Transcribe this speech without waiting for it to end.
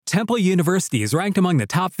Temple University is ranked among the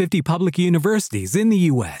top 50 public universities in the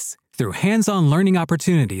U.S. Through hands-on learning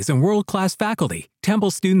opportunities and world-class faculty,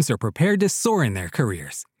 Temple students are prepared to soar in their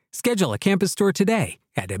careers. Schedule a campus tour today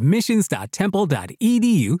at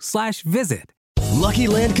admissions.temple.edu/visit. Lucky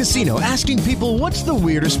Land Casino, asking people, what's the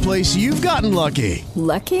weirdest place you've gotten lucky?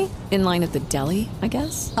 Lucky? In line at the deli, I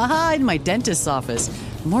guess? Aha, in my dentist's office.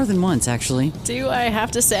 More than once, actually. Do I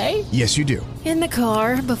have to say? Yes, you do. In the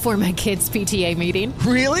car before my kids' PTA meeting.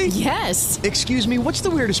 Really? Yes. Excuse me, what's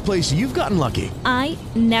the weirdest place you've gotten lucky? I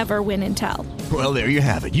never win and tell. Well, there you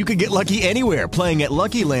have it. You can get lucky anywhere, playing at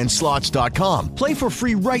LuckyLandSlots.com. Play for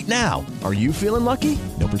free right now. Are you feeling lucky?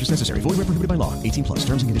 No purchase necessary. Void where prohibited by law. 18+.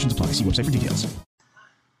 Terms and conditions apply. See website for details.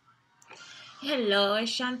 Hello,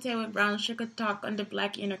 it's Shantae with Brown Sugar Talk on the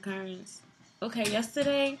Black Intercurrents. Okay,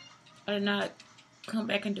 yesterday I did not come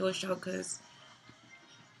back and do a show because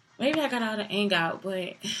maybe I got all the anger out,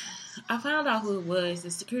 but I found out who it was.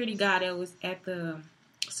 The security guy that was at the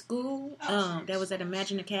school, that was at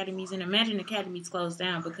Imagine Academies, and Imagine Academies closed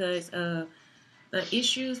down because of the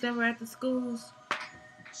issues that were at the schools.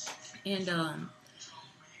 And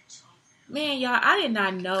man, y'all, I did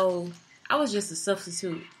not know. I was just a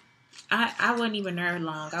substitute. I wasn't even there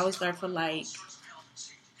long. I was there for like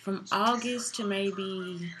from August to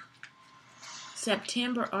maybe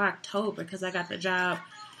September or October because I got the job.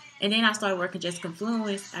 And then I started working just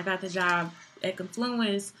Confluence. I got the job at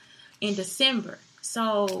Confluence in December.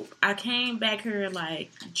 So I came back here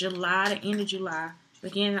like July, the end of July,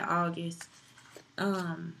 beginning of August.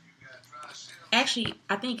 Actually,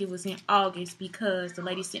 I think it was in August because the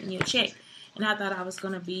lady sent me a check. And I thought I was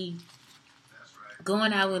going to be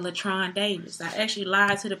going out with LaTron Davis. I actually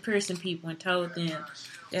lied to the Pearson people and told them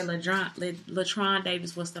that LaTron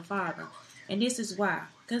Davis was the father. And this is why.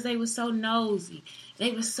 Because they were so nosy.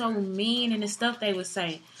 They were so mean in the stuff they would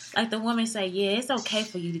say. Like the woman say, yeah, it's okay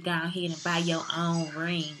for you to go ahead and buy your own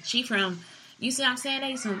ring. She from, you see what I'm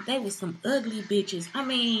saying? They was some ugly bitches. I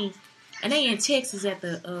mean, and they in Texas at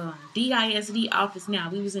the DISD office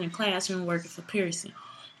now. We was in a classroom working for Pearson.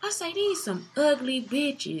 I say, these some ugly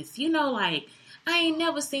bitches. You know, like, I ain't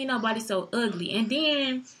never seen nobody so ugly. And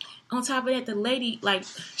then, on top of that, the lady, like,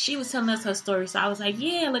 she was telling us her story. So I was like,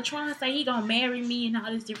 yeah, LaTron say he gonna marry me and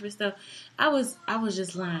all this different stuff. I was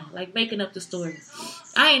just lying, like, making up the story.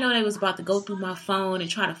 I didn't know they was about to go through my phone and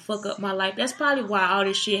try to fuck up my life. That's probably why all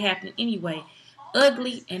this shit happened anyway.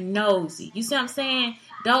 Ugly and nosy. You see what I'm saying?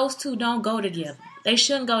 Those two don't go together. They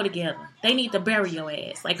shouldn't go together. They need to bury your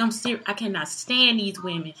ass. Like, I'm serious. I cannot stand these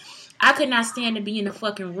women. I could not stand to be in the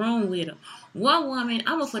fucking room with them. One woman,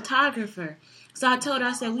 I'm a photographer. So I told her,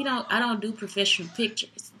 I said, I don't do professional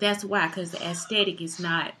pictures. That's why, because the aesthetic is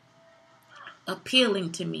not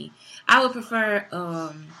appealing to me. I would prefer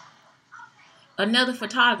another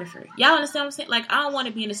photographer. Y'all understand what I'm saying? Like, I don't want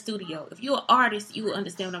to be in the studio. If you're an artist, you will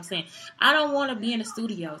understand what I'm saying. I don't want to be in the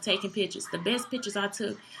studio taking pictures. The best pictures I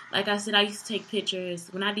took, like I said, I used to take pictures.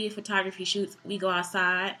 When I did photography shoots, we go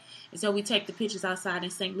outside. And so we take the pictures outside in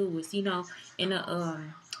St. Louis, you know, in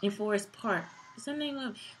Forest Park. What's the name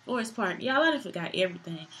of it? Forest Park. Y'all, I done forgot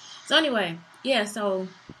everything. So anyway, yeah, so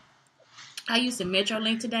I used to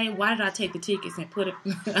Metrolink today. Why did I take the tickets and put it...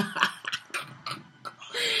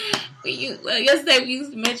 yesterday we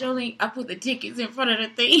used Metrolink. I put the tickets in front of the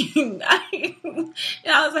thing. And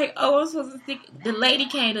I was like, oh, I'm supposed to stick... The lady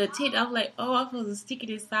came to attend. I was like, oh, I'm supposed to stick it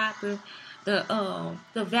inside the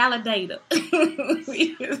validator.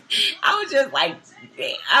 I was just like,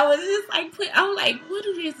 what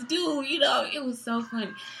do this do? You know, it was so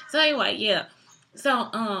funny. So anyway, yeah. So,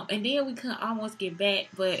 and then we couldn't almost get back,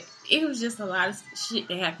 but it was just a lot of shit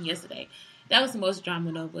that happened yesterday. That was the most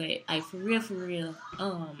drama though, but like for real,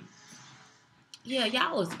 yeah,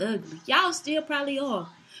 y'all was ugly. Y'all still probably are.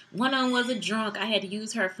 One of them was a drunk. I had to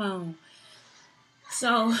use her phone.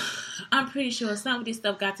 So, I'm pretty sure some of this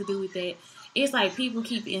stuff got to do with that. It's like people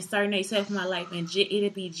keep inserting themselves in my life, and it'll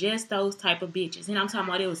be just those type of bitches. And I'm talking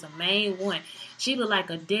about it was a main one. She looked like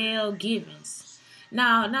Adele Givens.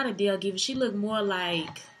 No, not Adele Givens. She looked more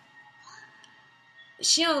like...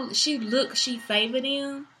 She favored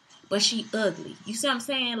them, but she ugly. You see what I'm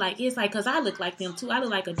saying? Like, it's like, because I look like them too. I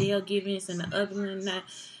look like Adele Givens and the other one.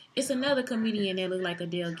 It's another comedian that look like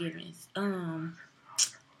Adele Givens.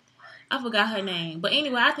 I forgot her name. But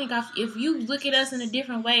anyway, I think if you look at us in a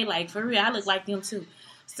different way, like, for real, I look like them too.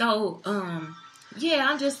 So, yeah,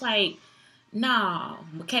 I'm just like, nah.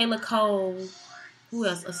 Michaela Cole. Who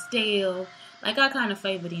else? Estelle. Like, I kind of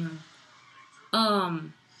favor them.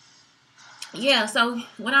 Yeah, so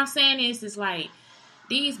what I'm saying is like,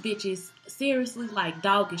 these bitches, seriously, like,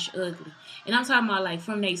 doggish ugly. And I'm talking about, like,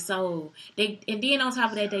 from their soul. And then on top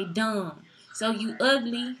of that, they dumb. So you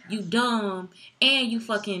ugly, you dumb, and you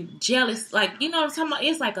fucking jealous. Like, you know what I'm talking about?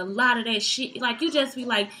 It's like a lot of that shit. Like, you just be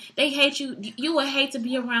like, they hate you. You would hate to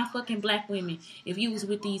be around fucking black women if you was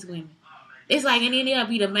with these women. It's like, and then they'll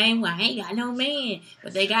be the main one. I ain't got no man.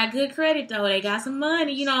 But they got good credit, though. They got some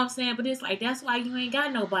money, you know what I'm saying? But it's like, that's why you ain't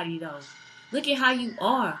got nobody, though. Look at how you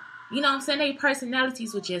are. You know what I'm saying? Their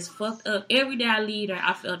personalities were just fucked up. Every day I leave there,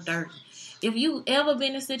 I felt dirty. If you ever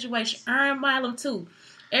been in a situation, Aaron Milam, too.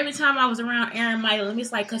 Every time I was around Aaron Milam,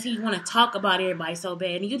 it's like, because he want to talk about everybody so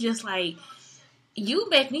bad. And you just like, you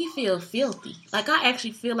make me feel filthy. Like, I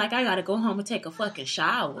actually feel like I got to go home and take a fucking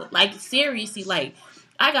shower. Like, seriously, like,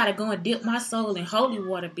 I gotta go and dip my soul in holy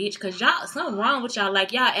water, bitch, because y'all, something wrong with y'all.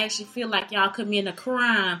 Like, y'all actually feel like y'all committing a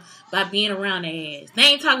crime by being around their ass. They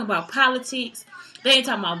ain't talking about politics. They ain't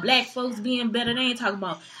talking about black folks being better. They ain't talking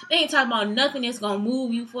about nothing that's gonna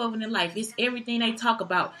move you forward in life. It's everything they talk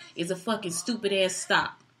about is a fucking stupid ass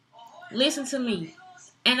stop. Listen to me.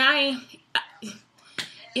 And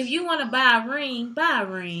if you want to buy a ring, buy a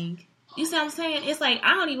ring. You see what I'm saying? It's like,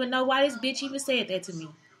 I don't even know why this bitch even said that to me.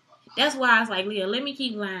 That's why I was like, Leah, let me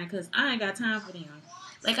keep lying, because I ain't got time for them.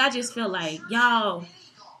 Like, I just feel like y'all,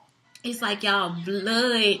 it's like y'all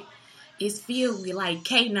blood is filled with, like,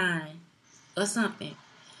 K9 or something.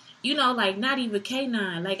 You know, like, not even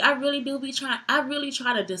K9. Like, I really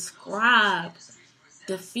try to describe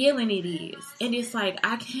the feeling it is. And it's like,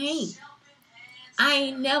 I can't. I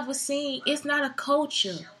ain't never seen, it's not a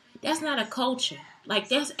culture. That's not a culture. Like,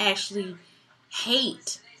 that's actually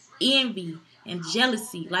hate, envy, and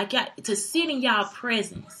jealousy, like, y'all, to sit in y'all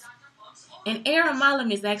presence. And Aaron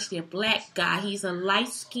Milam is actually a black guy. He's a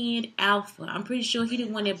light-skinned alpha. I'm pretty sure he the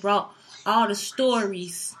one that brought all the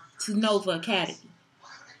stories to Nova Academy.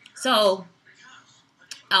 So,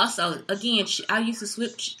 also, again, I used to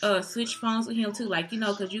switch phones with him too, like, you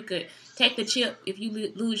know, because you could take the chip if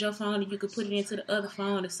you lose your phone, and you could put it into the other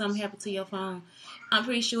phone if something happened to your phone. I'm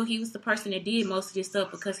pretty sure he was the person that did most of this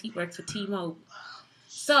stuff because he worked for T-Mobile.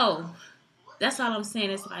 So, that's all I'm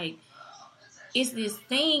saying. It's like, it's this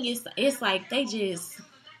thing. It's like they just,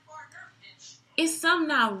 it's something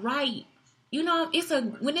not right. You know,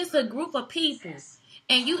 when it's a group of people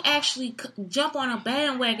and you actually jump on a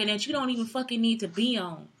bandwagon that you don't even fucking need to be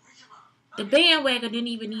on. The bandwagon didn't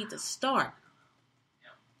even need to start.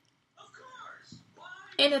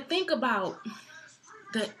 And to think about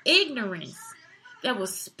the ignorance that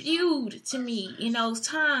was spewed to me in those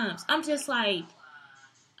times, I'm just like,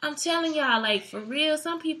 I'm telling y'all, like, for real,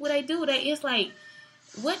 some people, they do that. It's like,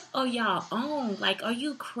 what are y'all on? Like, are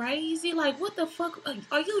you crazy? Like, what the fuck?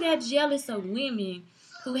 Are you that jealous of women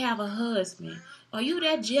who have a husband? Are you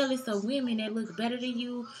that jealous of women that look better than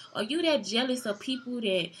you? Are you that jealous of people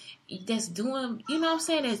that's doing, you know what I'm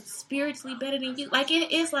saying, that's spiritually better than you? Like,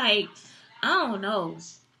 it's like, I don't know.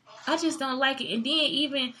 I just don't like it. And then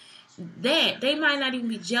even that, they might not even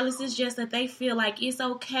be jealous. It's just that they feel like it's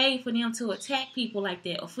okay for them to attack people like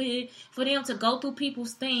that, or for them to go through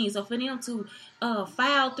people's things, or for them to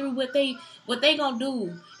file through what they gonna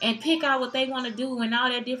do and pick out what they want to do and all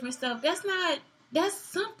that different stuff. That's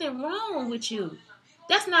something wrong with you.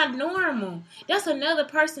 That's not normal. That's another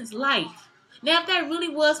person's life. Now, if that really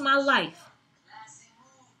was my life,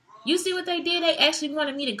 you see what they did? They actually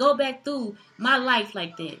wanted me to go back through my life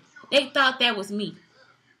like that. They thought that was me.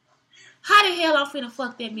 How the hell I'm finna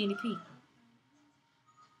fuck that many people?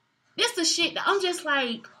 This the shit that I'm just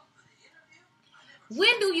like,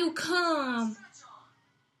 when do you come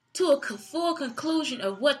to a full conclusion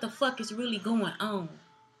of what the fuck is really going on?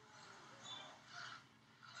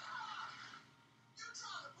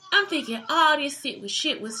 I'm thinking all this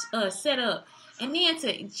shit was set up. And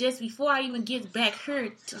then just before I even get back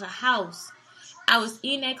here to the house, I was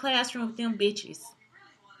in that classroom with them bitches.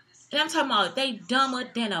 And I'm talking about they dumber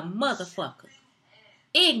than a motherfucker.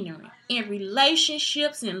 Ignorant in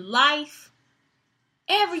relationships, in life,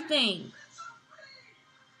 everything.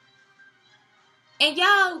 And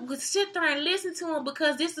y'all would sit there and listen to them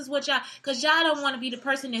because because y'all don't want to be the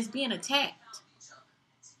person that's being attacked.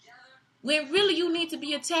 When really you need to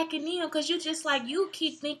be attacking them, because you just like, you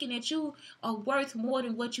keep thinking that you are worth more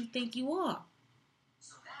than what you think you are.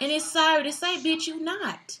 And it's sorry to say, bitch, you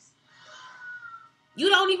not. You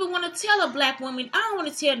don't even want to tell a black woman. I don't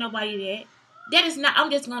want to tell nobody that. That is not,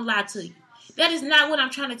 I'm just going to lie to you. That is not what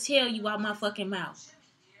I'm trying to tell you out my fucking mouth.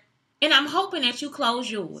 And I'm hoping that you close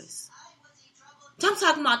yours. I'm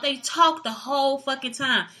talking about they talk the whole fucking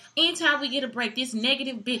time. Anytime we get a break, this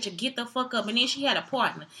negative bitch will get the fuck up. And then she had a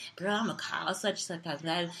partner. Girl, I'm going to call such and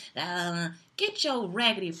such. Get your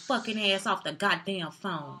raggedy fucking ass off the goddamn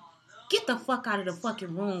phone. Get the fuck out of the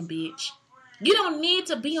fucking room, bitch. You don't need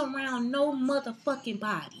to be around no motherfucking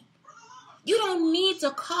body. You don't need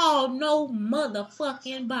to call no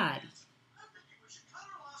motherfucking body.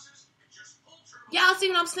 Y'all see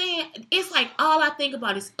what I'm saying? It's like all I think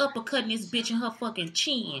about is uppercutting this bitch in her fucking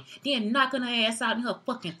chin, then knocking her ass out in her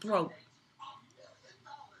fucking throat.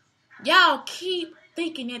 Y'all keep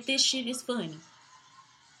thinking that this shit is funny.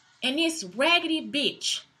 And this raggedy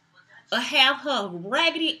bitch will have her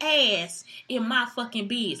raggedy ass in my fucking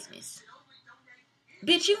business.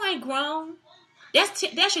 Bitch, you ain't grown.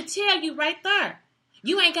 That should tell you right there.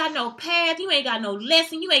 You ain't got no path. You ain't got no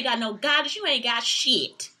lesson. You ain't got no guidance. You ain't got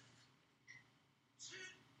shit.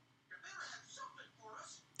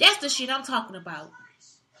 That's the shit I'm talking about.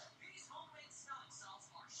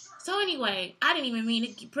 So anyway, I didn't even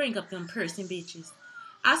mean to bring up them person bitches.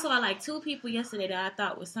 I saw like 2 people yesterday that I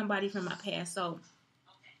thought was somebody from my past. So,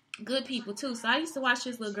 good people too. So I used to watch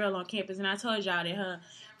this little girl on campus, and I told y'all that her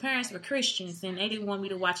parents were Christians, and they didn't want me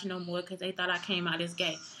to watch it no more because they thought I came out as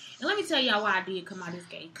gay. And let me tell y'all why I did come out as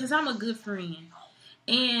gay. Because I'm a good friend.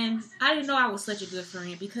 And I didn't know I was such a good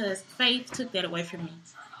friend because Faith took that away from me.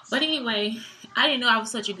 But anyway, I didn't know I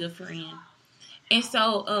was such a good friend. And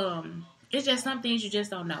so, it's just some things you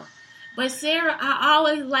just don't know. But Sarah, I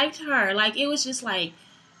always liked her. Like, it was just like,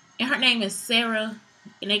 and her name is Sarah,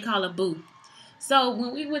 and they call her Boo. So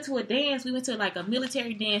when we went to a dance, we went to like a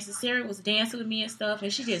military dance, and Sarah was dancing with me and stuff,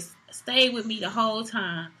 and she just stayed with me the whole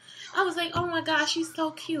time. I was like, oh my gosh, she's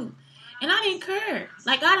so cute. And I didn't care.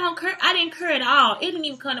 Like, I didn't care at all. It didn't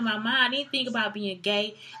even come to my mind. I didn't think about being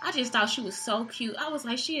gay. I just thought she was so cute. I was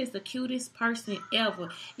like, she is the cutest person ever.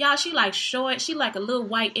 Y'all, she like short. She like a little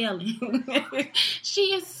white Ellen.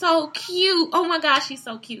 She is so cute. Oh my gosh, she's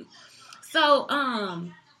so cute. So,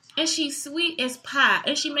 and she's sweet as pie.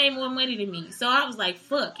 And she made more money than me. So I was like,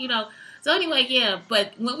 fuck, you know. So anyway, yeah.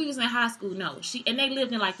 But when we was in high school, no. And they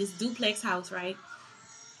lived in like this duplex house, right?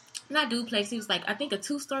 Not duplex. It was like, I think a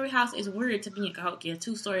 2-story house. Is weird to be in Cahokia, a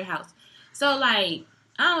 2-story house. So like,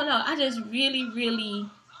 I don't know. I just really,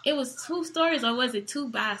 it was 2 stories, or was it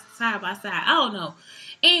 2 side by side? I don't know.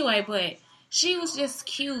 Anyway, but she was just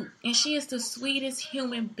cute, and she is the sweetest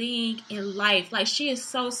human being in life. Like, she is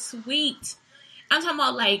so sweet. I'm talking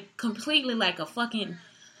about like completely like a fucking,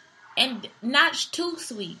 and not too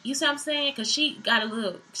sweet. You see what I'm saying? Because she got a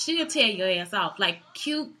little, she'll tear your ass off. Like,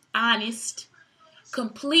 cute, honest.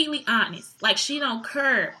 Completely honest. Like, she don't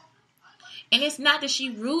care. And it's not that she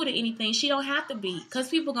rude or anything. She don't have to be. Because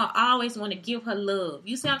people gonna always want to give her love.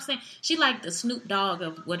 You see what I'm saying? She like the Snoop Dogg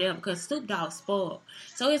or whatever. Because Snoop Dogg spoiled.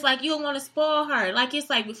 So it's like, you don't want to spoil her. Like, it's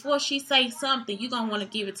like before she say something, you gonna want to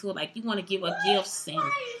give it to her. Like, you want to give her gifts and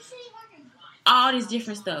all this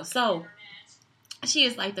different stuff. So she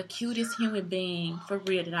is like the cutest human being for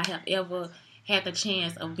real that I have ever had the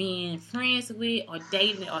chance of being friends with or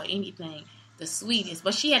dating or anything. The sweetest.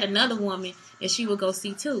 But she had another woman that she would go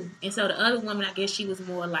see too. And so the other woman, I guess she was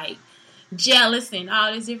more like jealous and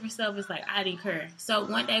all this different stuff. It's like, I didn't care. So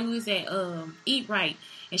one day we was at Eat Right,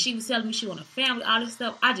 and she was telling me she wanted a family, all this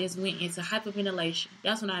stuff. I just went into hyperventilation.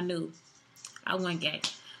 That's when I knew I wasn't gay.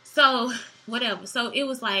 So whatever. So it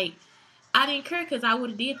was like, I didn't care because I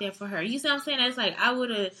would have did that for her. You see what I'm saying? It's like, I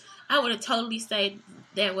would have totally stayed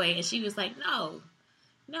that way. And she was like, no,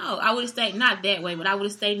 I would have stayed, not that way, but I would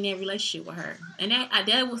have stayed in that relationship with her. And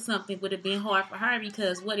that was something would have been hard for her,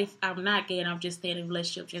 because what if I'm not gay and I'm just staying in a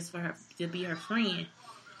relationship just for her, to be her friend?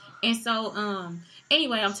 And so,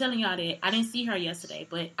 anyway, I'm telling y'all that I didn't see her yesterday,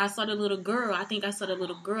 but I saw the little girl. I think I saw the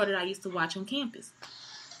little girl that I used to watch on campus.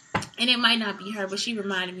 And it might not be her, but she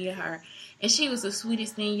reminded me of her. And she was the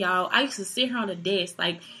sweetest thing, y'all. I used to sit her on the desk.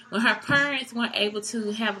 Like, when her parents weren't able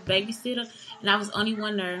to have a babysitter, and I was only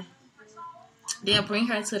one there, they'll bring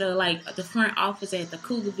her to the front office at the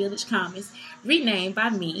Cougar Village Commons, renamed by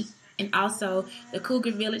me, and also the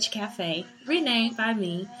Cougar Village Cafe, renamed by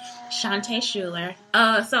me, Shantae Schuler.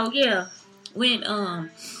 So yeah, when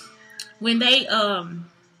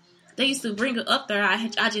they used to bring her up there,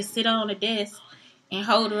 I just sit on the desk and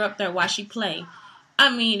hold her up there while she play. I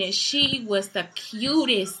mean, and she was the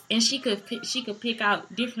cutest, and she could pick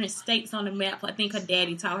out different states on the map. I think her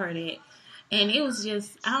daddy taught her that. And it was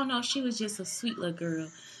just, I don't know, she was just a sweet little girl.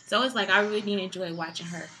 So it's like, I really did enjoy watching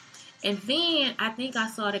her. And then I think I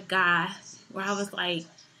saw the guy where I was like,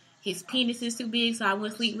 his penis is too big, so I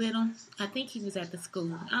wouldn't sleep with him. I think he was at the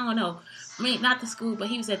school. I don't know. I mean, not the school, but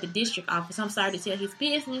he was at the district office. I'm sorry to tell his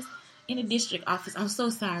business in the district office. I'm so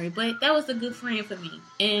sorry. But that was a good friend for me.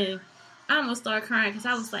 And I almost started crying because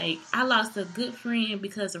I was like, I lost a good friend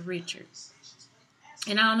because of Richard.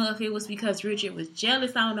 And I don't know if it was because Richard was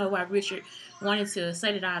jealous. I don't know why Richard wanted to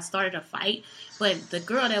say that I started a fight. But the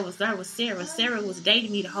girl that was there was Sarah. Sarah was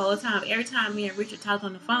dating me the whole time. Every time me and Richard talked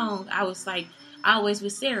on the phone, I was like, always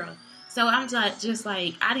with Sarah. So I'm just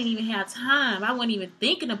like, I didn't even have time. I wasn't even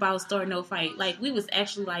thinking about starting no fight. Like, we was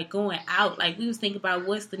actually, like, going out. Like, we was thinking about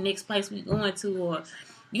what's the next place we going to, or,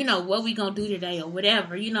 you know, what we gonna do today, or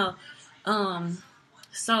whatever, you know.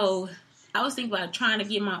 So I was thinking about trying to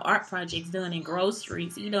get my art projects done in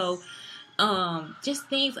groceries, you know. Just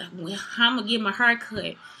things like how I'm gonna get my hair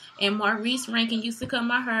cut. And Maurice Rankin used to cut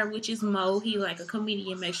my hair, which is Mo. He like a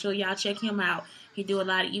comedian. Make sure y'all check him out. He do a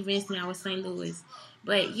lot of events now in St. Louis.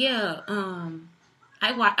 But yeah,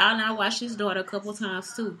 I watched his daughter a couple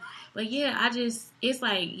times too. But yeah, it's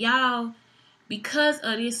like, y'all, because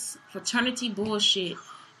of this fraternity bullshit,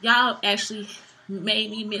 y'all actually made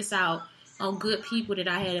me miss out on good people that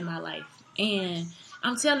I had in my life. And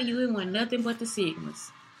I'm telling you, it wasn't nothing but the Sigmas.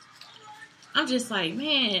 I'm just like,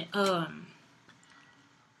 man,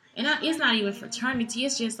 it's not even fraternity.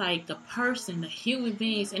 It's just like the person, the human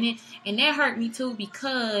beings, and that hurt me too,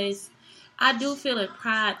 because I do feel a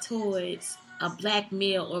pride towards a black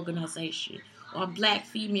male organization or black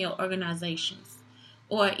female organizations,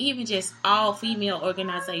 or even just all female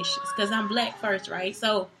organizations, because I'm black first, right?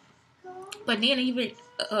 So, but then even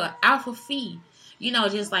Alpha Phi, you know,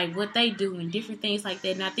 just like what they do and different things like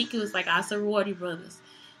that. And I think it was like our sorority brothers,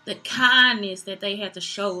 the kindness that they had to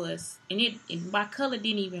show us, and my color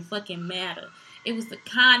didn't even fucking matter. It was the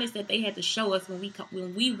kindness that they had to show us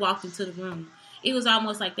when we walked into the room. It was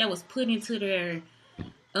almost like that was put into their,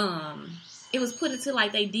 it was put into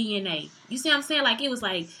like their DNA. You see what I'm saying? Like, it was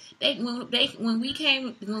like when we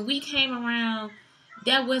came around,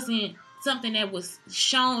 that wasn't something that was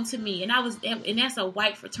shown to me, and that's a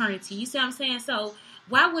white fraternity. You see what I'm saying? So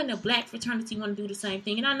why wouldn't a black fraternity want to do the same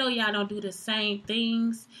thing? And I know y'all don't do the same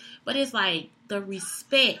things, but it's like the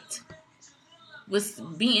respect was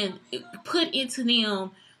being put into them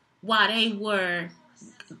while they were,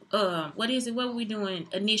 what were we doing?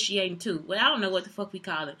 Initiating to. Well, I don't know what the fuck we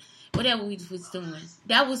call it. Whatever we was doing.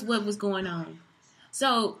 That was what was going on.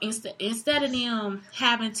 So instead of them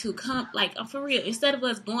having to come, like, for real, instead of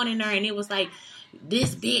us going in there and it was like,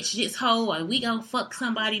 this bitch, this hoe, or we gonna fuck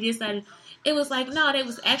somebody, this, that, it was like, no, they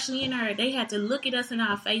was actually in there. They had to look at us in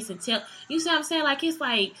our face and tell, you see what I'm saying? Like, it's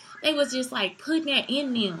like, they was just like putting that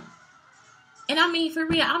in them. And I mean, for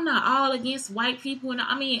real, I'm not all against white people. And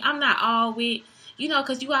I mean, I'm not all with, you know,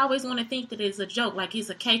 because you always want to think that it's a joke, like it's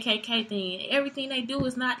a KKK thing. Everything they do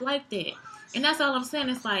is not like that. And that's all I'm saying.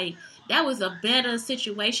 It's like, that was a better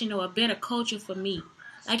situation or a better culture for me.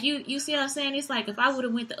 Like, you see what I'm saying? It's like, if I would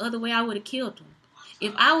have went the other way, I would have killed them.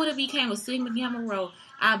 If I would have became a Sigma Gamma Rho,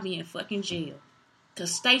 I'd be in fucking jail.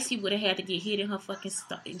 Because Stacy would have had to get hit in her fucking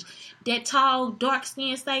stomach. That tall,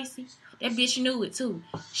 dark-skinned Stacy, that bitch knew it too.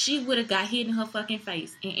 She would have got hit in her fucking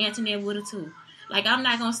face. And Antoinette would have too. Like, I'm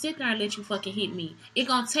not going to sit there and let you fucking hit me. It's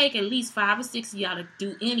going to take at least 5 or 6 of y'all to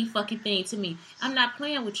do any fucking thing to me. I'm not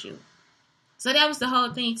playing with you. So that was the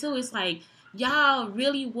whole thing too. It's like, y'all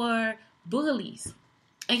really were bullies.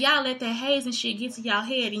 And y'all let that haze and shit get to y'all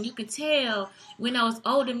head. And you could tell when those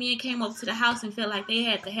older men came up to the house and felt like they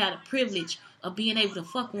had to have the privilege of being able to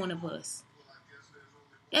fuck one of us.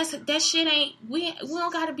 That shit ain't, we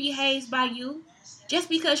don't gotta be hazed by you. Just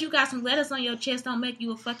because you got some letters on your chest don't make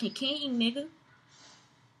you a fucking king, nigga.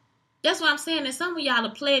 That's what I'm saying. That some of y'all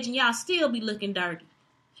are pledge and y'all still be looking dirty.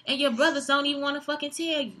 And your brothers don't even want to fucking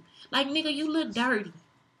tell you. Like, nigga, you look dirty.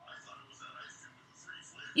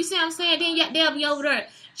 You see what I'm saying? Then they'll be over there.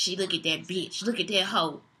 She look at that bitch. Look at that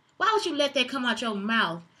hoe. Why would you let that come out your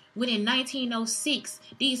mouth when in 1906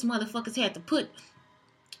 these motherfuckers had to put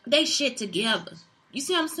they shit together? You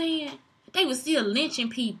see what I'm saying? They was still lynching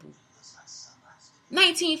people.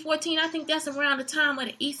 1914, I think that's around the time of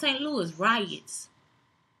the East St. Louis riots.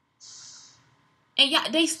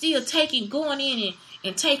 And they still going in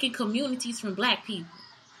and taking communities from black people.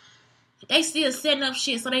 They still setting up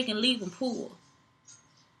shit so they can leave them poor.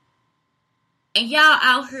 And y'all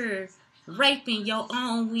out here raping your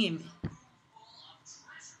own women.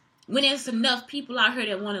 When there's enough people out here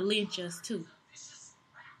that want to lynch us too.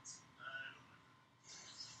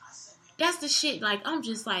 That's the shit, like, I'm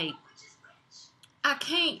just like, I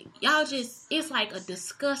can't, y'all just, it's like a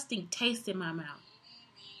disgusting taste in my mouth.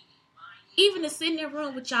 Even to sit in the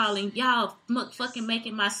room with y'all and y'all fucking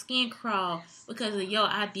making my skin crawl because of your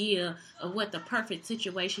idea of what the perfect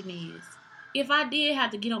situation is. If I did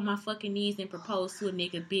have to get on my fucking knees and propose to a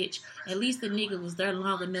nigga, bitch, at least the nigga was there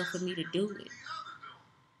long enough for me to do it.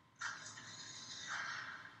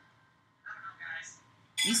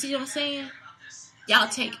 You see what I'm saying? Y'all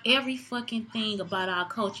take every fucking thing about our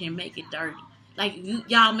culture and make it dirty. Like,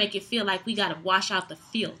 y'all make it feel like we gotta wash out the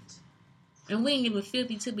filth. And we ain't even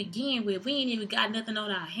filthy to begin with. We ain't even got nothing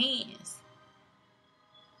on our hands.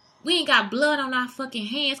 We ain't got blood on our fucking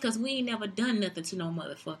hands because we ain't never done nothing to no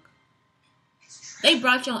motherfucker. They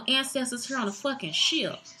brought your ancestors here on a fucking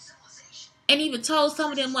ship. And even told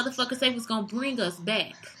some of them motherfuckers they was gonna bring us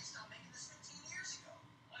back.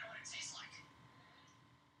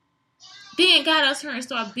 Then got us here and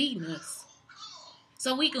start beating us.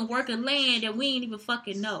 So we can work a land that we ain't even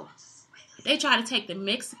fucking know. They try to take the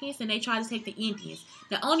Mexicans and they try to take the Indians.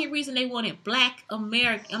 The only reason they wanted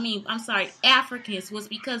Africans was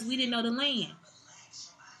because we didn't know the land.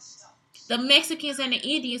 The Mexicans and the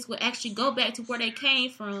Indians would actually go back to where they came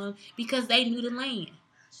from because they knew the land.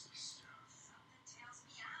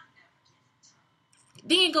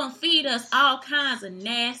 Then gonna feed us all kinds of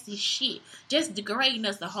nasty shit, just degrading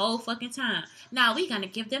us the whole fucking time. Now we gonna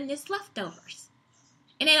give them this leftovers.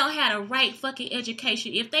 And they don't have the right fucking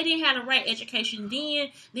education. If they didn't have the right education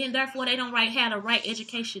then therefore they don't have the right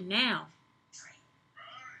education now.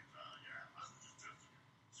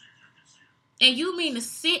 And you mean to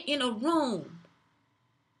sit in a room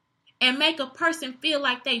and make a person feel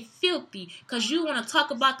like they filthy because you want to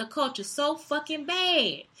talk about the culture so fucking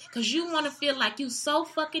bad. Because you want to feel like you so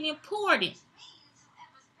fucking important.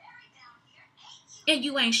 And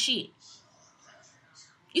you ain't shit.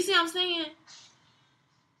 You see what I'm saying?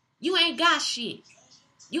 You ain't got shit.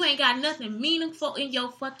 You ain't got nothing meaningful in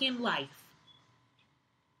your fucking life.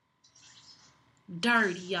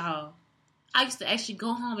 Dirty, y'all. I used to actually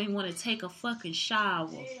go home and want to take a fucking shower.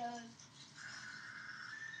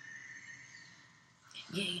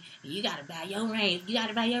 Yeah, you gotta buy your ring. You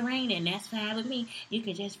gotta buy your ring, and that's fine with me. You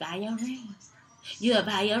can just buy your ring. You'll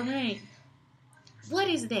buy your ring. What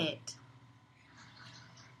is that?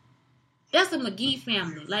 That's the McGee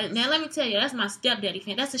family. Like, now let me tell you, that's my stepdaddy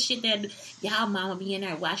family. That's the shit that y'all mama be in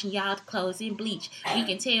there washing y'all clothes in bleach. You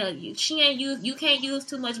can tell you you can't use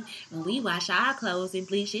too much. When we wash our clothes in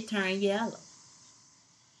bleach, it turn yellow.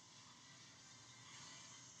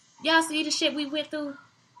 Y'all see the shit we went through?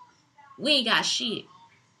 We ain't got shit.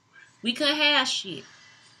 We couldn't have shit.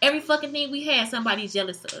 Every fucking thing we had, somebody's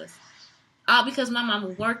jealous of us. All because my mama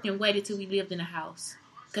worked and waited till we lived in a house.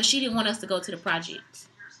 Because she didn't want us to go to the projects.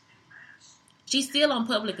 She's still on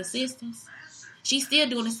public assistance. She's still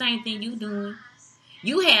doing the same thing you doing.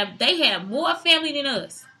 They have more family than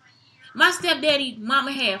us. My stepdaddy,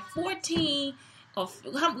 mama had 14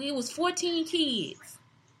 kids.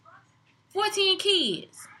 14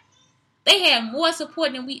 kids. They had more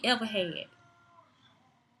support than we ever had.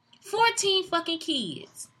 14 fucking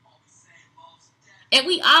kids. And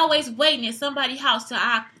we always waiting at somebody's house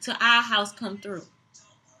till our house come through.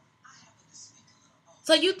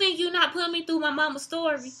 So you think you not putting me through my mama's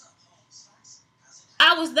story?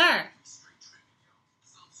 I was there.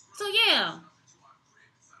 So yeah.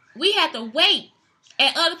 We had to wait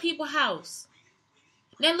at other people's house.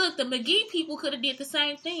 Now look, the McGee people could have did the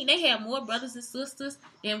same thing. They had more brothers and sisters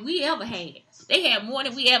than we ever had. They had more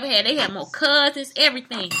than we ever had. They had more cousins,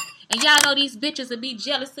 everything. And y'all know these bitches would be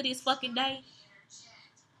jealous to this fucking day.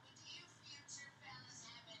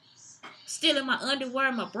 Stealing my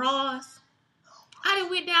underwear, my bras. I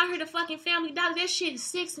done went down here to fucking Family Dollar. That shit is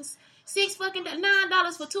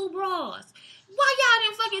 $9 for 2 bras. Why y'all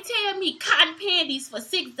didn't fucking tell me cotton panties for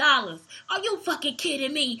 $6? Are you fucking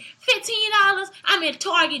kidding me? $15? I'm in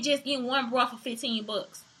Target just getting one bra for $15.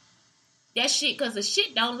 That shit, cause the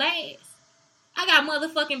shit don't last. I got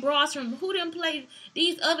motherfucking bras from who them play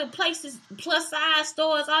these other places, plus size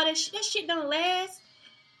stores, all that shit. That shit don't last.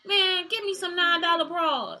 Man, give me some $9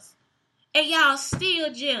 bras. And y'all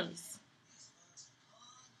still jealous.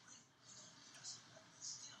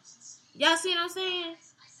 Y'all see what I'm saying?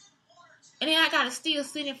 And then I gotta still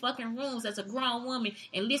sit in fucking rooms as a grown woman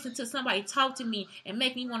and listen to somebody talk to me and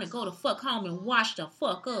make me want to go the fuck home and wash the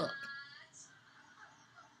fuck up.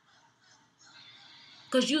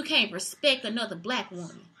 Cause you can't respect another black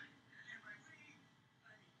woman.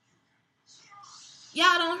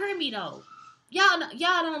 Y'all don't hear me though. Y'all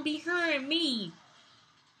don't be hearing me.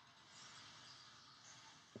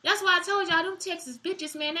 That's why I told y'all them Texas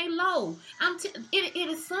bitches, man, they low. It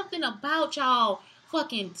is something about y'all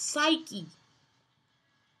fucking psyche.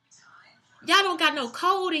 Y'all don't got no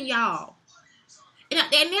code in y'all. And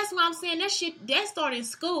that's why I'm saying that shit, that started in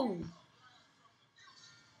school.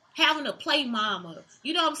 Having to play mama.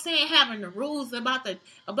 You know what I'm saying? Having the rules about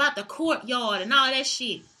the courtyard and all that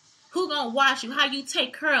shit. Who gonna watch you? How you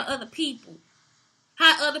take care of other people.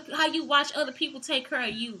 How you watch other people take care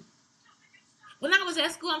of you. When I was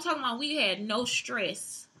at school, I'm talking about we had no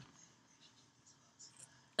stress.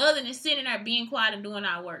 Other than sitting there being quiet and doing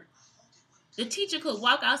our work. The teacher could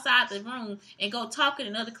walk outside the room and go talk in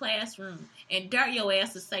another classroom and dare your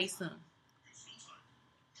ass to say something.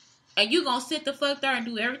 And you gonna sit the fuck there and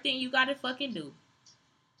do everything you gotta fucking do.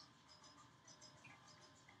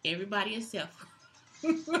 Everybody except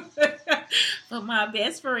for my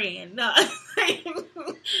best friend. No.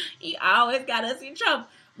 He always got us in trouble.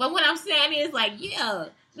 But what I'm saying is like, yeah,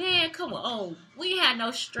 man, come on. We had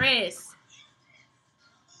no stress.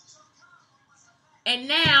 And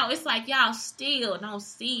now it's like y'all still don't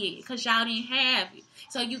see it because y'all didn't have it.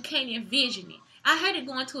 So you can't envision it. I hated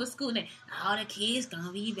going to a school that all the kids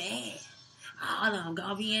gonna be bad. All of them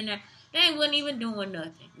gonna be in there. They wasn't even doing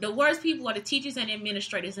nothing. The worst people are the teachers and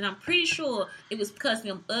administrators. And I'm pretty sure it was because of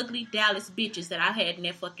them ugly Dallas bitches that I had in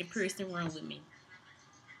that fucking Pearson room with me.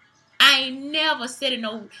 I ain't never said it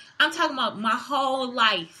no. I'm talking about my whole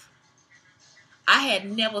life. I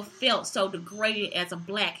had never felt so degraded as a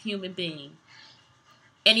black human being.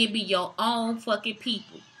 And it be your own fucking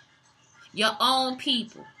people. Your own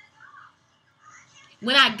people.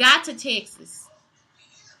 When I got to Texas,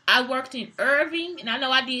 I worked in Irving, and I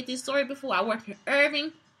know I did this story before. I worked in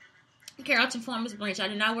Irving, Carrollton Farmers Branch. I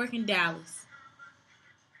did not work in Dallas.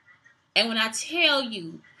 And when I tell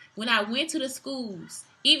you, when I went to the schools,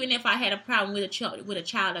 even if I had a problem with a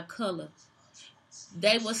child of color,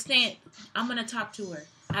 they would stand. I'm gonna talk to her.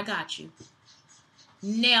 I got you.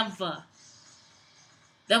 Never.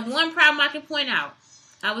 The one problem I can point out,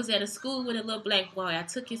 I was at a school with a little black boy. I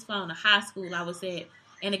took his phone to high school I was at,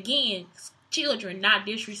 and again, children not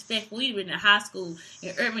disrespectful. We were in the high school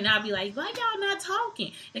in Irving. I'll be like, why y'all not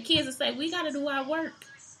talking? The kids will say, we got to do our work.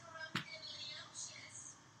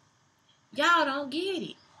 Y'all don't get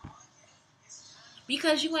it.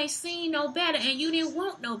 Because you ain't seen no better and you didn't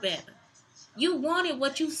want no better. You wanted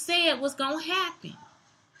what you said was going to happen.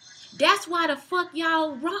 That's why the fuck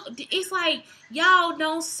y'all wrong. It's like y'all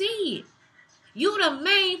don't see it. You the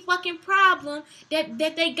main fucking problem that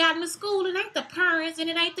they got in the school. It ain't the parents and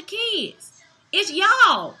it ain't the kids. It's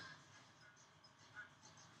y'all.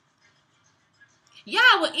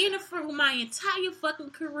 Y'all will interfere with my entire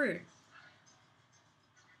fucking career.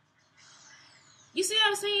 You see what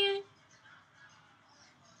I'm saying?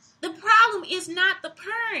 The problem is not the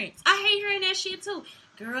parents. I hate hearing that shit too.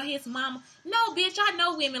 Girl, his mama. No, bitch, I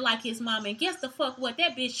know women like his mama. And guess the fuck what?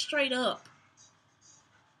 That bitch straight up.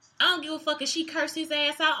 I don't give a fuck if she curse his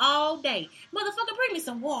ass out all day. Motherfucker, bring me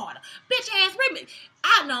some water. Bitch ass, bring me.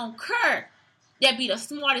 I don't care. That be the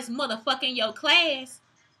smartest motherfucker in your class.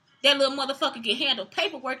 That little motherfucker can handle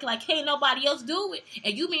paperwork like can't nobody else do it.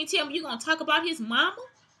 And you mean tell me you gonna talk about his mama?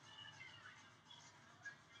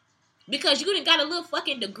 Because you done got a little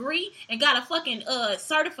fucking degree and got a fucking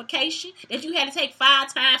certification that you had to take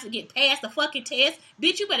 5 times to get past the fucking test.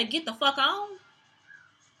 Bitch, you better get the fuck on.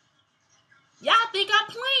 Y'all think I'm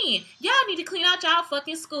playing. Y'all need to clean out y'all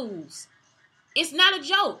fucking schools. It's not a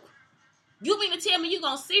joke. You mean to tell me you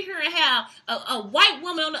gonna sit here and have a white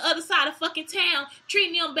woman on the other side of fucking town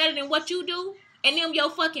treating them better than what you do? And them your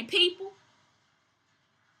fucking people?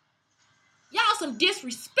 Y'all some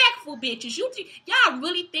disrespectful bitches. Y'all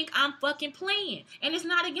really think I'm fucking playing. And it's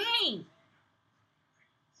not a game.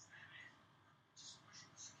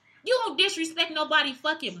 You don't disrespect nobody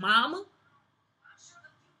fucking mama.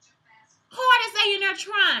 Hard as they in there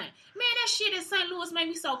trying. Man, that shit in St. Louis made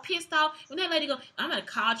me so pissed off. When that lady go, I'm going to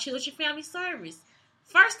call Children Family Service.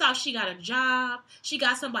 First off, she got a job. She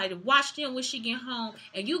got somebody to watch them when she get home.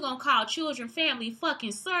 And you going to call Children Family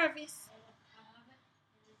fucking Service.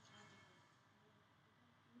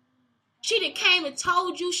 She done came and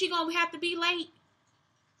told you she going to have to be late.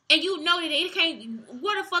 And you know that it can't,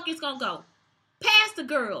 where the fuck it's going to go? Past the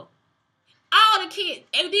girl. All the kids,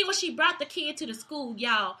 and then when she brought the kid to the school,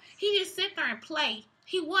 y'all, he just sit there and play.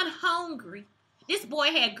 He wasn't hungry. This boy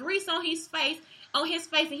had grease on his face, and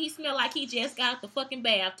he smelled like he just got out the fucking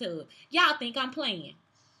bathtub. Y'all think I'm playing.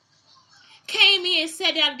 Came in,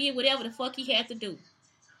 sat down, and did whatever the fuck he had to do.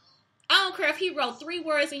 I don't care if he wrote 3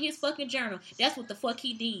 words in his fucking journal. That's what the fuck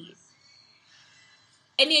he did.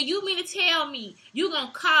 And then you mean to tell me you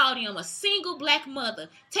gonna call them a single black mother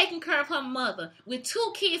taking care of her mother with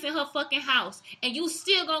 2 kids in her fucking house, and you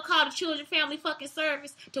still gonna call the Children Family fucking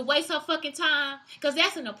Service to waste her fucking time? Because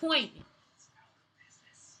that's an appointment.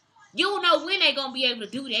 You don't know when they gonna be able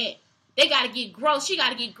to do that. They gotta get gross. She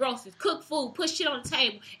gotta get groceries, cook food, put shit on the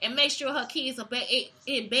table, and make sure her kids are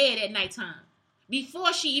in bed at nighttime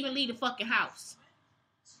before she even leave the fucking house.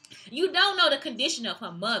 You don't know the condition of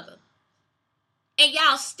her mother. And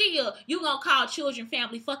y'all still, you gonna call Children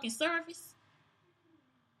Family fucking Service?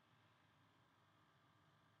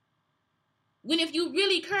 When if you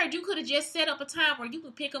really cared, you could have just set up a time where you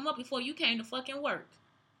could pick them up before you came to fucking work.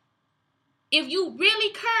 If you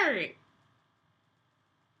really cared,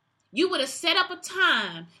 You would have set up a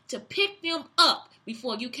time to pick them up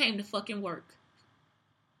before you came to fucking work.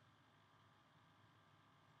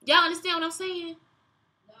 Y'all understand what I'm saying?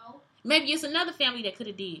 No. Maybe it's another family that could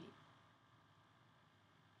have did it.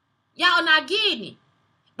 Y'all not getting it.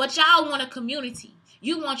 But y'all want a community.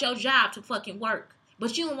 You want your job to fucking work.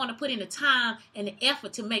 But you don't want to put in the time and the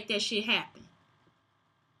effort to make that shit happen.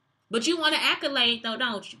 But you want an accolade though,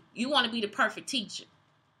 don't you? You want to be the perfect teacher.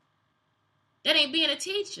 That ain't being a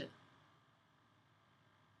teacher.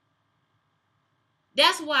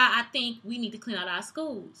 That's why I think we need to clean out our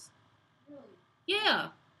schools. Really? Yeah,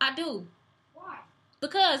 I do. Why?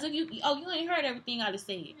 Because if you ain't heard everything I just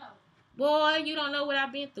said. No. Boy, you don't know what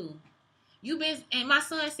I've been through. And my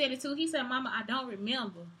son said it too. He said, Mama, I don't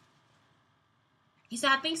remember. He said,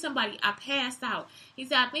 I passed out. He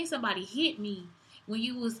said, I think somebody hit me when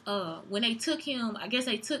they took him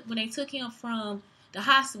from the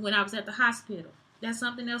hospital, when I was at the hospital. That's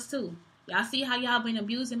something else too. Y'all see how y'all been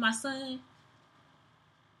abusing my son?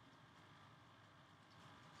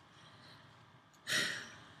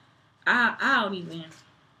 I don't even.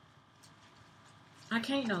 I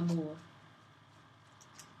can't no more.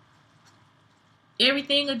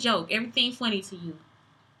 Everything a joke. Everything funny to you.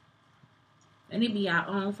 And it be our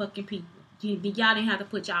own fucking people. Y'all didn't have to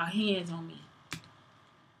put y'all hands on me.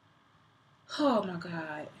 Oh my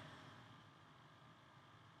God.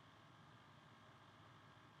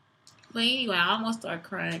 But anyway, I almost started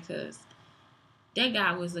crying because that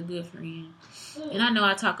guy was a good friend. And I know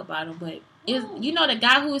I talk about him, but you know the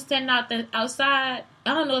guy who was standing outside?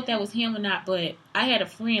 I don't know if that was him or not, but I had a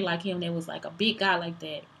friend like him that was like a big guy like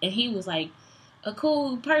that. And he was like a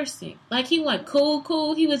cool person. Like he wasn't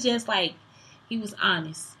cool. He was just like, he was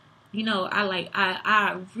honest. You know,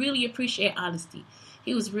 I really appreciate honesty.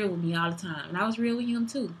 He was real with me all the time. And I was real with him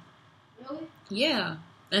too. Really? Yeah.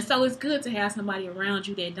 And so it's good to have somebody around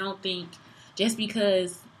you that don't think just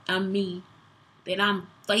because I'm me that I'm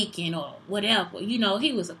faking or whatever. You know,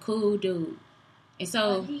 he was a cool dude. And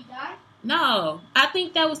so... Did he die? No. I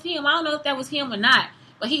think that was him. I don't know if that was him or not.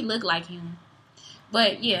 But he looked like him.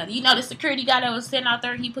 But yeah, you know the security guy that was sitting out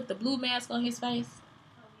there, he put the blue mask on his face?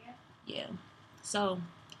 Oh, yeah? Yeah. So,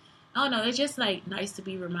 I don't know. It's just like nice to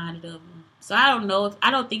be reminded of him. So I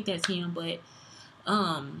don't think that's him, but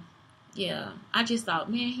yeah, I just thought,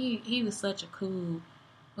 man, he was such a cool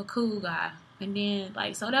guy. And then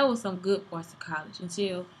so that was some good parts of college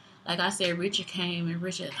until, like I said, Richard came and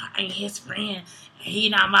Richard, I ain't his friend, and he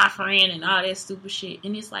not my friend, and all that stupid shit.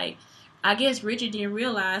 And it's like, I guess Richard didn't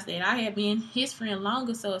realize that I had been his friend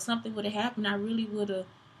longer, so if something would have happened, I really would have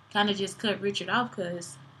kind of just cut Richard off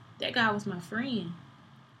because that guy was my friend.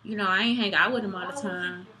 You know, I ain't hang out with him all the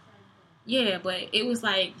time. Yeah, but it was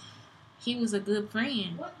like, he was a good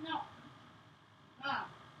friend. What? No.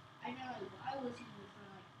 I know. Why was he your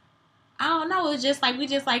friend? I don't know. It was just like, we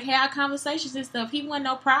just like had conversations and stuff. He wasn't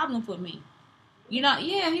no problem for me. You know,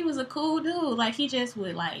 yeah, he was a cool dude. Like, he just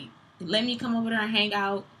would like, let me come over there and hang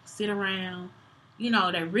out, sit around. You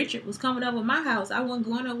know, that Richard was coming over my house. I wasn't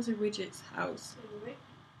going over to Richard's house.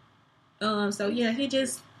 So yeah, he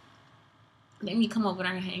just let me come over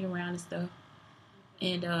there and hang around and stuff.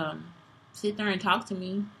 And sit there and talk to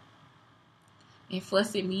me. And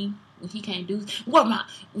fuss at me when he can't do. I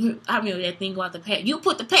remember that thing about the pass. You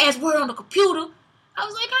put the password on the computer. I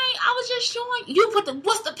was like, I was just showing you.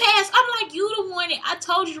 What's the pass? I'm like, you the one that I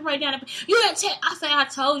told you to write down. I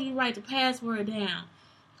told you to write the password down.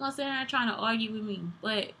 He's gonna sit there trying to argue with me,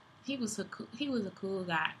 but he was a cool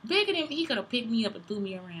guy. Bigger than me, he could have picked me up and threw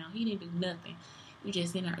me around. He didn't do nothing. We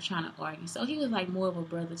just in there trying to argue. So he was like more of a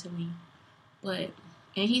brother to me. And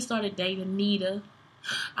he started dating Nita.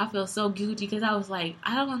 I felt so guilty because I was like,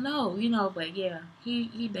 I don't know, you know, but yeah,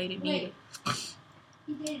 he dated Nita.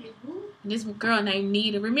 He dated who? This girl named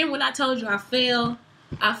Nita. Remember when I told you I fell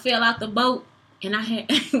out the boat and I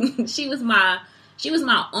had she was my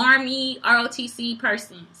Army ROTC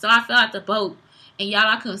person. So I fell out the boat and y'all,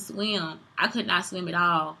 I couldn't swim. I could not swim at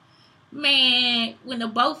all. Man, when the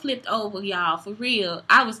boat flipped over, y'all, for real,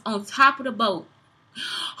 I was on top of the boat.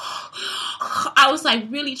 I was like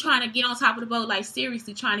really trying to get on top of the boat, like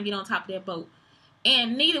seriously trying to get on top of that boat.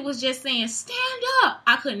 And Nita was just saying, stand up.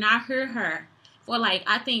 I could not hear her for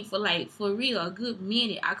real, a good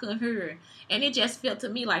minute. I couldn't hear her. And it just felt to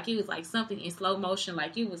me like it was like something in slow motion,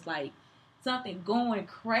 like it was like something going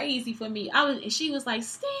crazy for me. She was like,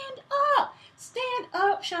 stand up,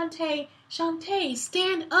 Shantae,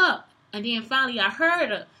 stand up. And then finally I heard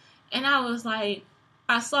her and I was like,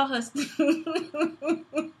 I saw her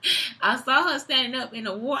standing up in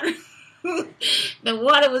the water. The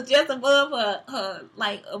water was just above her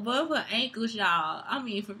above her ankles, y'all. I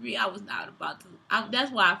mean, for me, I was not about to.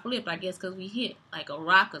 That's why I flipped, I guess, because we hit like a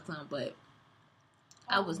rock or something. But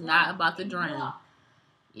I was not about to drown.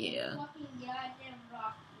 Yeah.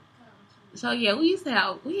 So yeah, we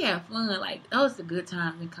had fun. Like, that was a good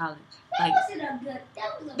time in college. Like,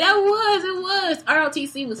 that was.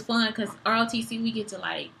 ROTC was fun because ROTC we get to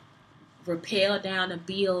like rappel down the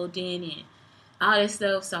building and all that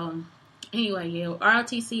stuff. So anyway, yeah,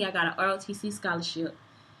 ROTC, I got an ROTC scholarship,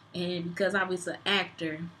 and because I was an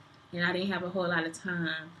actor and I didn't have a whole lot of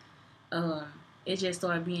time, it just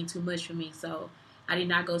started being too much for me. So I did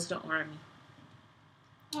not go to the Army.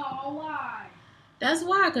 Oh, why? That's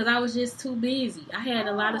why, because I was just too busy. I had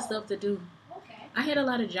a lot of stuff to do. Okay. I had a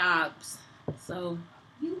lot of jobs. So.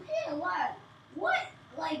 You had a lot? What?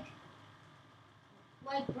 Like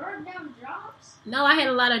burned down jobs? No, I had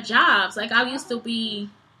a lot of jobs. Like, I used to be.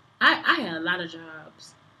 I had a lot of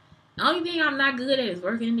jobs. The only thing I'm not good at is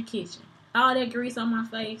working in the kitchen. All that grease on my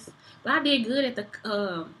face. But I did good at the.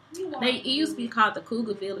 It used to be called the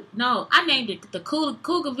Cougar Village. No, I named it the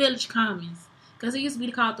Cougar Village Commons. Because it used to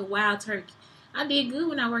be called the Wild Turkey. I did good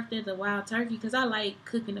when I worked at the Wild Turkey because I like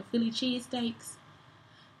cooking the Philly cheesesteaks.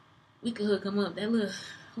 We could hook them up. That little,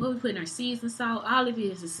 what we put in our seasoned salt, all of it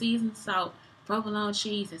is a seasoned salt, provolone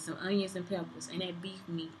cheese, and some onions and peppers, and that beef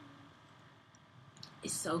meat.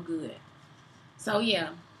 It's so good. So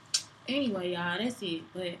yeah. Anyway, y'all, that's it.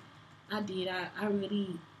 But I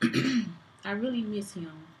really, I really miss him.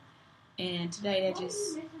 And today that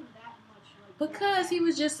just, because he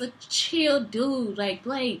was just a chill dude, like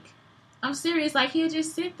Blake. I'm serious. Like, he'll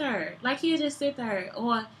just sit there.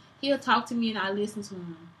 Or he'll talk to me and I listen to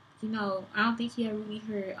him. You know, I don't think he ever really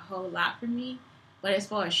heard a whole lot from me. But as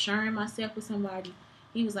far as sharing myself with somebody,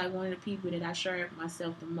 he was like one of the people that I share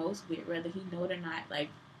myself the most with, whether he know it or not. Like,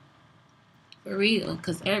 for real.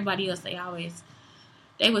 Because everybody else,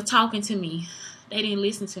 they were talking to me. They didn't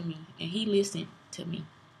listen to me. And he listened to me.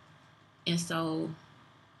 And so,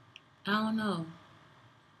 I don't know.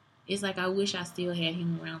 It's like I wish I still had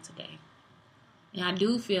him around today. And I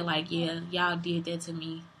do feel like, yeah, y'all did that to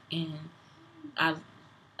me. And I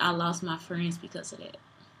lost my friends because of that.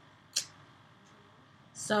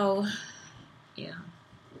 So, yeah.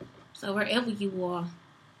 So wherever you are,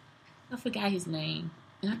 I forgot his name.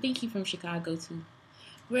 And I think he's from Chicago too.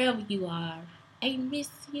 Wherever you are, I miss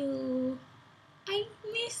you. I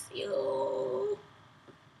miss you.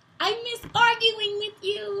 I miss arguing with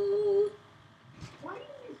you. Why do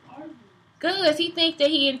you miss arguing? Because he thinks that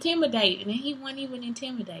he intimidating, and he wasn't even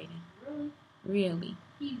intimidating. Really?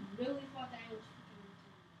 He really thought that it was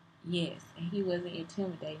intimidating. Yes, and he wasn't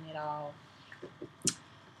intimidating at all.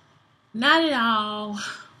 Not at all.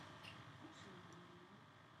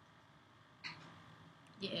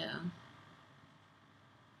 Yeah.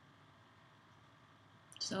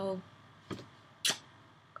 So,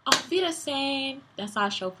 auf Wiedersehen. That's our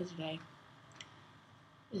show for today.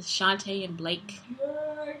 It's Shantae and Blake.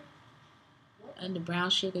 And the Brown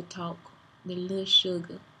Sugar Talk with Lil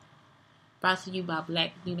Sugar. Brought to you by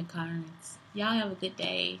Black Unicorns. Y'all have a good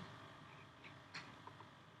day.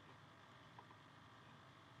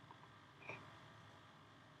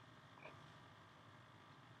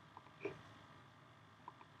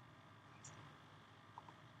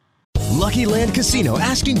 Lucky Land Casino,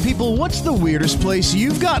 asking people, what's the weirdest place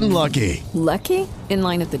you've gotten lucky? Lucky? In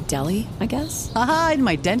line at the deli, I guess? Aha, in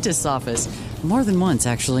my dentist's office. More than once,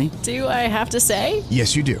 actually. Do I have to say?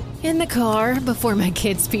 Yes, you do. In the car before my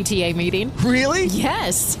kids' PTA meeting. Really?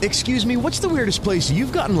 Yes. Excuse me, what's the weirdest place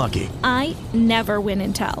you've gotten lucky? I never win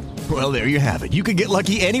and tell. Well, there you have it. You can get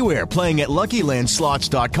lucky anywhere, playing at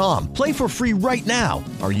LuckyLandSlots.com. Play for free right now.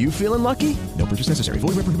 Are you feeling lucky? No purchase necessary. Void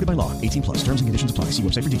where prohibited by law. 18+. Terms and conditions apply. See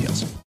website for details.